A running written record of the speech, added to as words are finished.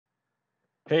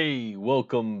Hey,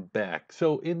 welcome back.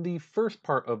 So in the first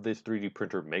part of this 3D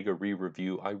printer mega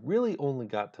re-review, I really only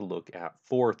got to look at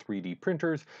 4 3D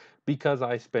printers because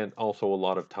I spent also a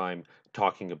lot of time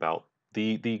talking about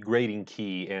the grading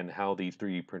key and how these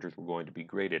 3D printers were going to be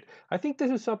graded. I think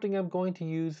this is something I'm going to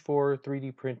use for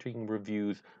 3D printing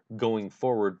reviews going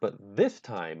forward, but this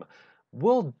time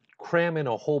we'll cram in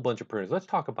a whole bunch of printers. Let's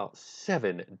talk about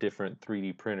 7 different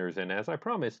 3D printers, and as I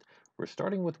promised, we're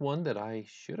starting with one that I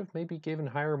should have maybe given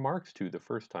higher marks to the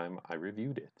first time I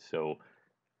reviewed it. So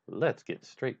let's get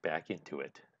straight back into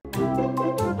it.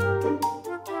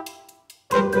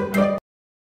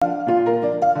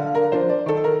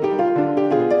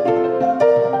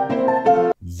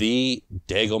 The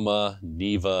Degener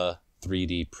Eva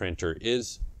 3D printer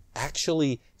is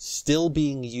actually still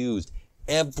being used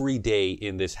every day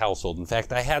in this household. In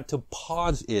fact, I had to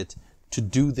pause it to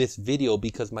do this video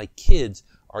because my kids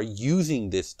are using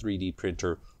this 3D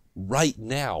printer right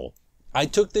now. I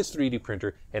took this 3D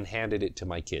printer and handed it to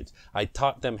my kids. I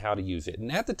taught them how to use it. And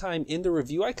at the time in the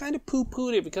review, I kind of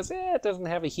poo-pooed it because it doesn't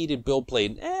have a heated build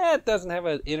plate. It doesn't have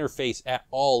an interface at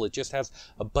all. It just has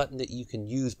a button that you can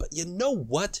use. But you know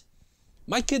what?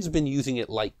 My kids have been using it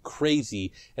like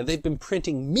crazy, and they've been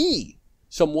printing me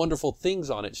some wonderful things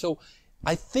on it. So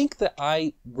I think that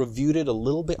I reviewed it a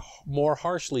little bit more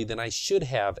harshly than I should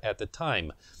have at the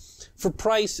time. For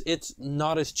price, it's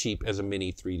not as cheap as a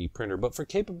mini 3D printer, but for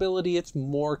capability, it's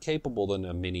more capable than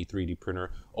a mini 3D printer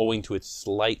owing to its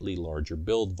slightly larger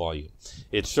build volume.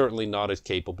 It's certainly not as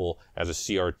capable as a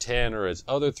CR10 or as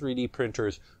other 3D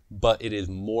printers, but it is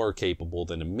more capable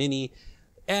than a mini.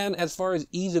 And as far as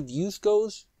ease of use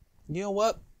goes, you know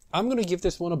what? I'm going to give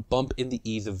this one a bump in the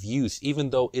ease of use, even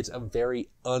though it's a very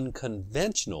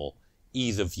unconventional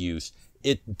ease of use.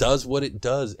 It does what it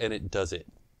does, and it does it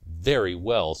very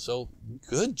well. So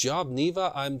good job,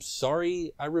 Neva. I'm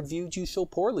sorry I reviewed you so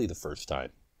poorly the first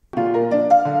time.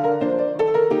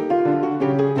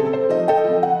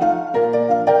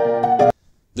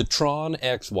 The Tron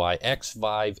XY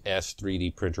X5S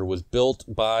 3D printer was built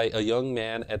by a young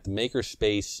man at the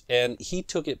Makerspace, and he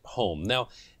took it home. Now,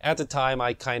 at the time,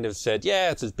 I kind of said, yeah,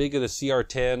 it's as big as a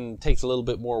CR10, takes a little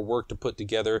bit more work to put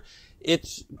together.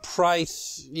 Its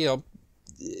price,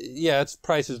 its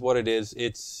price is what it is.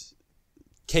 Its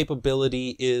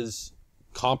capability is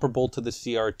comparable to the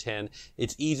CR10.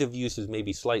 Its ease of use is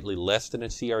maybe slightly less than a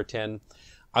CR10.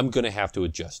 I'm going to have to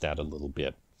adjust that a little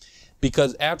bit.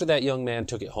 Because after that young man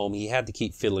took it home, he had to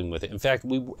keep fiddling with it. In fact,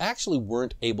 we actually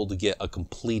weren't able to get a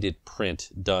completed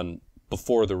print done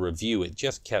before the review. It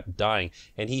just kept dying,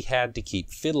 and he had to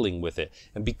keep fiddling with it.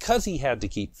 And because he had to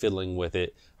keep fiddling with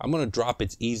it, I'm going to drop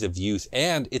its ease of use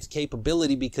and its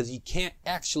capability, because you can't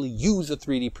actually use a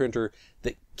 3D printer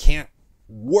that can't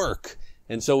work.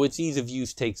 And so its ease of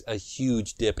use takes a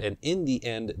huge dip. And in the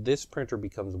end, this printer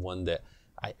becomes one that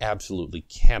I absolutely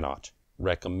cannot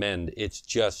recommend. It's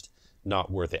just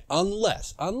not worth it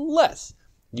unless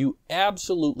you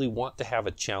absolutely want to have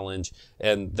a challenge,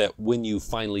 and that when you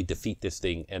finally defeat this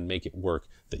thing and make it work,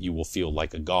 that you will feel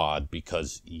like a god,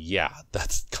 because yeah,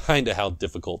 that's kind of how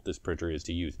difficult this printer is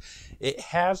to use. It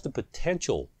has the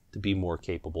potential to be more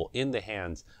capable in the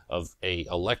hands of an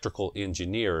electrical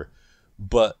engineer,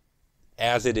 but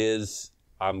as it is,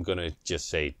 I'm gonna just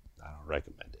say I don't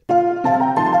recommend it.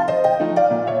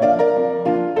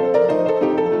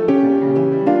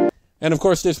 And of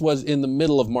course, this was in the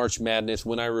middle of March Madness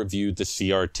when I reviewed the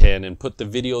CR10 and put the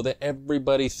video that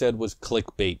everybody said was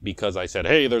clickbait because I said,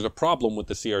 hey, there's a problem with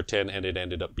the CR10, and it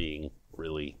ended up being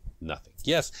really nothing.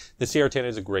 Yes, the CR10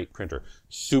 is a great printer.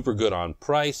 Super good on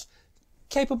price.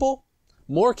 Capable.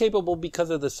 More capable because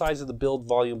of the size of the build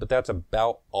volume, but that's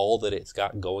about all that it's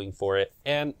got going for it.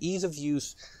 And ease of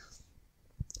use,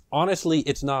 honestly,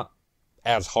 it's not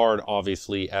as hard,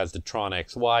 obviously, as the Tron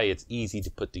XY. It's easy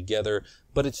to put together,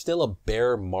 but it's still a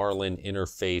bare Marlin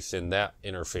interface, and that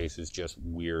interface is just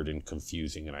weird and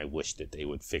confusing, and I wish that they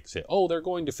would fix it. Oh, they're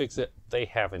going to fix it. They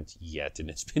haven't yet,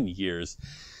 and it's been years.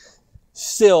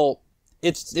 Still,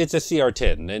 it's a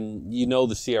CR10, and you know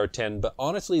the CR10, but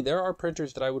honestly, there are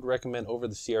printers that I would recommend over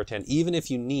the CR10, even if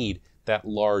you need that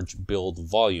large build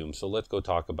volume. So let's go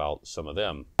talk about some of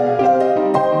them.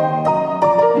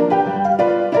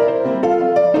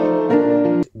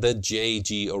 The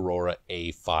JG Aurora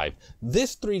A5.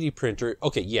 This 3D printer,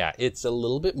 okay, yeah, it's a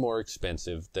little bit more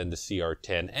expensive than the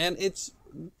CR10, and it's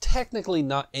technically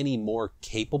not any more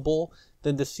capable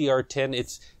than the CR10.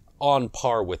 It's on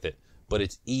par with it, but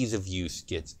its ease of use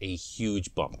gets a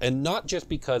huge bump. And not just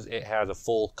because it has a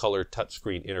full color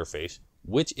touchscreen interface,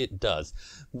 which it does,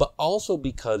 but also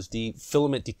because the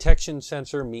filament detection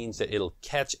sensor means that it'll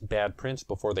catch bad prints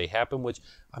before they happen, which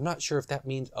I'm not sure if that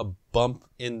means a bump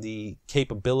in the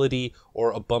capability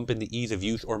or a bump in the ease of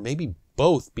use, or maybe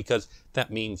both, because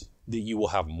that means that you will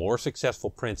have more successful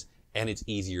prints and it's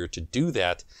easier to do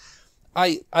that.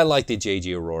 I like the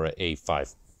JG Aurora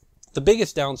A5. The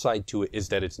biggest downside to it is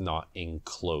that it's not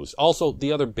enclosed. Also,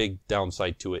 the other big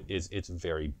downside to it is it's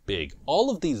very big. All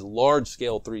of these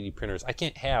large-scale 3D printers I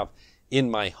can't have in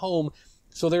my home,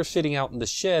 so they're sitting out in the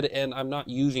shed, and I'm not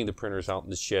using the printers out in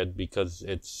the shed because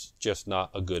it's just not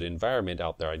a good environment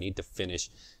out there. I need to finish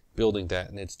building that,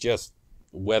 and it's just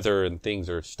weather and things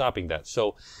are stopping that.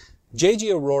 So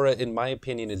JG Aurora, in my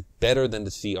opinion, is better than the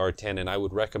CR10, and I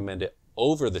would recommend it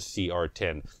over the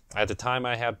CR10. At the time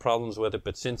I had problems with it,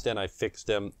 but since then I fixed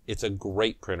them. It's a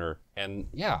great printer, and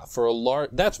yeah, for a large,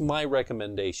 that's my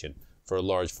recommendation for a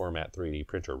large format 3D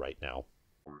printer right now.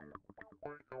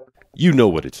 You know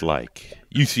what it's like.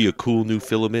 You see a cool new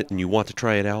filament and you want to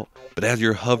try it out, but as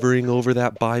you're hovering over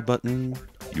that buy button,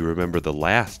 you remember the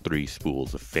last 3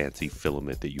 spools of fancy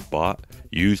filament that you bought,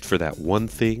 used for that one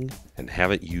thing, and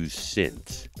haven't used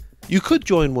since. You could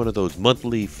join one of those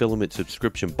monthly filament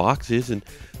subscription boxes and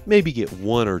maybe get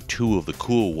 1 or 2 of the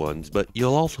cool ones, but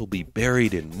you'll also be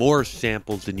buried in more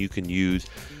samples than you can use,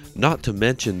 not to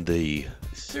mention the...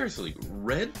 Seriously,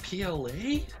 red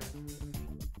PLA?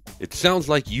 It sounds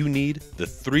like you need the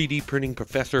 3D Printing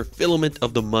Professor Filament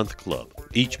of the Month Club.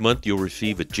 Each month you'll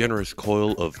receive a generous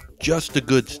coil of just the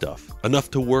good stuff, enough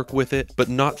to work with it, but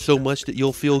not so much that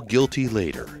you'll feel guilty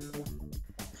later.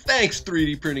 Thanks,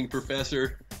 3D Printing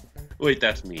Professor. Wait,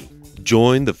 that's me.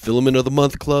 Join the Filament of the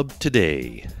Month Club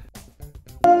today.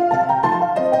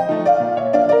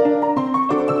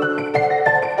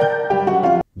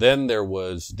 Then there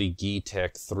was the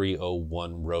GTech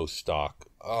 301 Rowstock.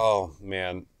 Oh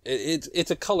man, it's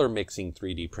a color mixing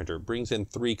 3D printer. It brings in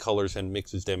 3 colors and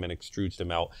mixes them and extrudes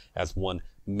them out as one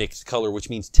mixed color, which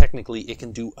means technically it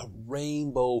can do a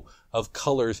rainbow of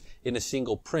colors in a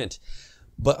single print.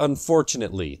 But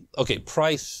unfortunately, okay,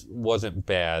 price wasn't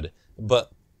bad,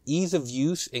 but ease of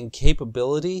use and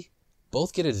capability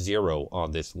both get a 0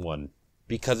 on this one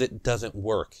because it doesn't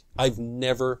work. I've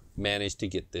never managed to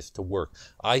get this to work.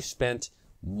 I spent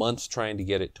months trying to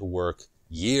get it to work,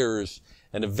 years,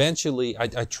 and eventually I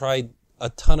tried a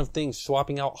ton of things,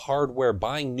 swapping out hardware,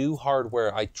 buying new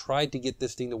hardware. I tried to get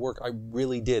this thing to work. I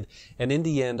really did. And in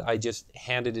the end, I just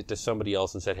handed it to somebody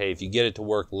else and said, hey, if you get it to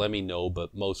work, let me know,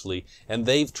 but mostly. And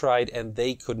they've tried and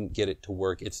they couldn't get it to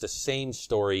work. It's the same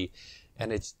story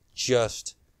and it's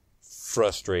just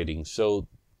frustrating. So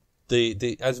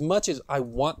as much as I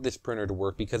want this printer to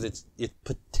work because it's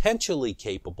potentially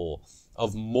capable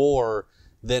of more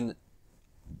than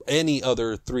any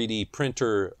other 3D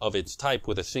printer of its type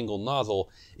with a single nozzle,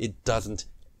 it doesn't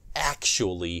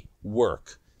actually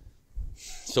work.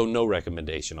 So no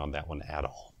recommendation on that one at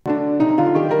all.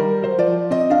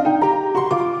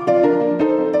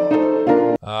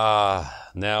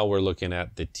 Now we're looking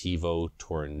at the TiVo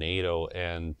Tornado,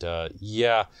 and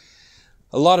yeah,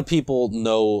 a lot of people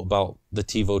know about the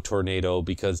TiVo Tornado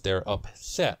because they're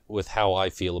upset with how I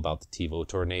feel about the TiVo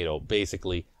Tornado.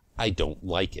 Basically, I don't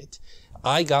like it.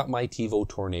 I got my TiVo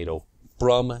Tornado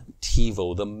from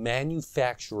TiVo. The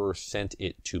manufacturer sent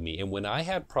it to me. And when I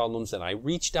had problems and I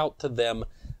reached out to them,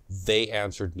 they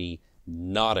answered me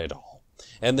not at all.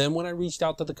 And then when I reached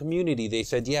out to the community, they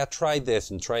said, yeah, try this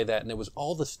and try that. And it was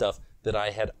all the stuff that I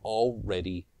had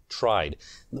already tried.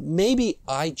 Maybe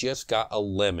I just got a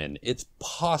lemon. It's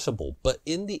possible. But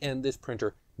in the end, this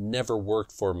printer never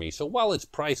worked for me. So while its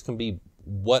price can be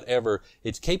whatever,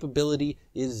 its capability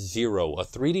is 0. A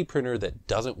 3D printer that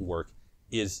doesn't work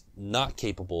is not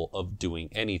capable of doing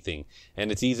anything.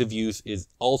 And its ease of use is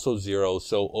also 0.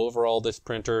 So overall, this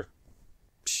printer,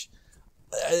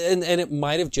 and it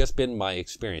might have just been my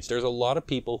experience. There's a lot of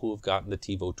people who have gotten the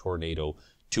TiVo Tornado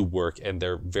to work and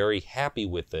they're very happy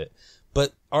with it.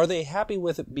 But are they happy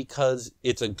with it because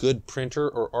it's a good printer,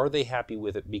 or are they happy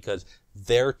with it because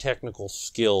their technical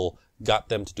skill got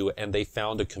them to do it and they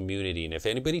found a community? And if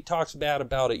anybody talks bad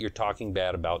about it, you're talking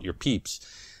bad about your peeps.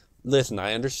 Listen,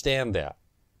 I understand that,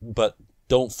 but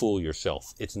don't fool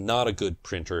yourself. It's not a good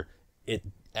printer. It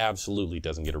absolutely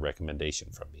doesn't get a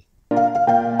recommendation from me.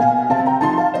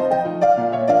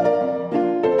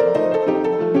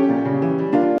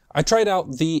 I I tried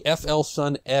out the FL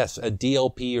Sun S, a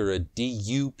DLP or a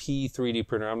DUP 3D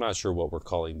printer. I'm not sure what we're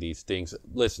calling these things.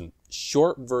 Listen,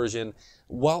 short version,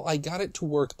 while I got it to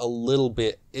work a little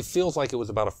bit, it feels like it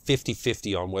was about a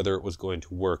 50-50 on whether it was going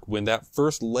to work. When that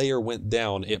first layer went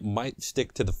down, it might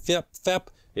stick to the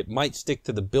FEP, it might stick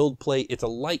to the build plate. It's a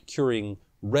light curing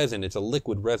resin. It's a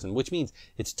liquid resin, which means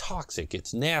it's toxic,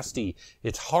 it's nasty,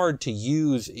 it's hard to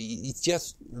use. It's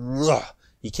just, ugh.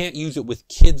 You can't use it with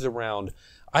kids around.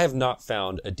 I have not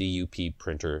found a DUP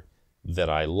printer that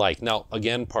I like. Now,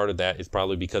 again, part of that is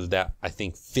probably because of that, I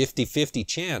think, 50-50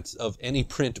 chance of any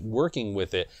print working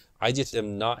with it. I just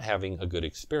am not having a good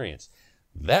experience.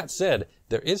 That said,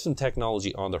 there is some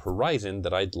technology on the horizon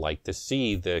that I'd like to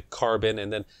see. The carbon,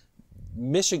 and then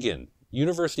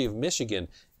University of Michigan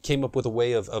came up with a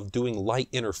way of doing light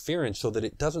interference so that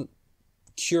it doesn't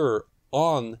cure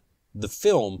on the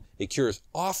film, it cures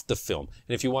off the film.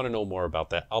 And if you want to know more about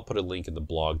that, I'll put a link in the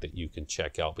blog that you can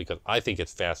check out because I think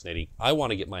it's fascinating. I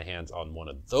want to get my hands on one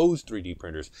of those 3D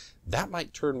printers. That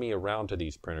might turn me around to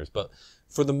these printers. But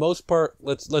for the most part,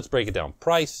 let's break it down.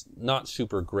 Price, not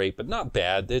super great, but not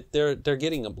bad. They're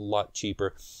getting a lot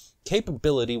cheaper.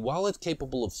 Capability, while it's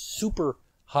capable of super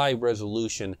high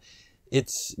resolution,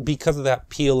 it's because of that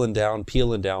peel and down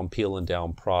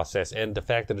process, and the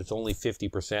fact that it's only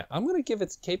 50%, I'm going to give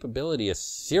its capability a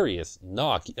serious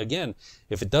knock. Again,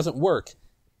 if it doesn't work,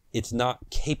 it's not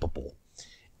capable.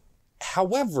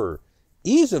 However,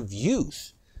 ease of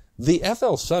use. The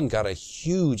FL Sun got a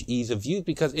huge ease of use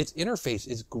because its interface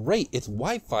is great. Its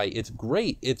Wi-Fi, it's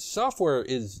great. Its software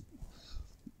is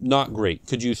not great.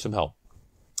 Could use some help.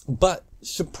 But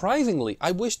surprisingly,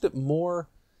 I wish that more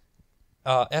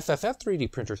FFF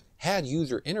 3D printers had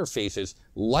user interfaces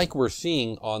like we're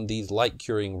seeing on these light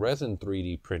curing resin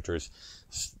 3D printers.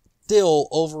 Still,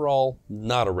 overall,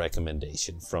 not a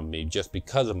recommendation from me just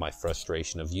because of my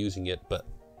frustration of using it, but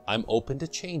I'm open to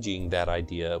changing that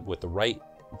idea with the right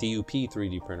DUP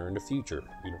 3D printer in the future.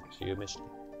 University of Michigan.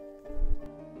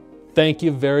 Thank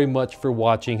you very much for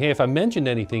watching. Hey, if I mentioned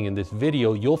anything in this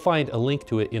video, you'll find a link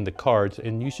to it in the cards,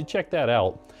 and you should check that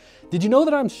out. Did you know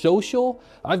that I'm social?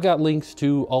 I've got links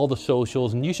to all the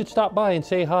socials, and you should stop by and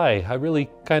say hi. I really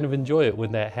kind of enjoy it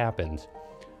when that happens.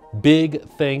 Big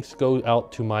thanks go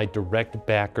out to my direct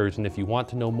backers, and if you want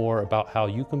to know more about how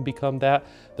you can become that,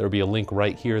 there'll be a link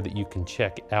right here that you can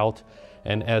check out.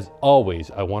 And as always,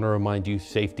 I want to remind you,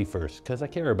 safety first, because I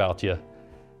care about you,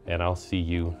 and I'll see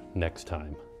you next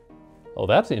time. Oh,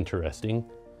 that's interesting.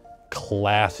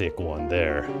 Classic one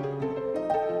there.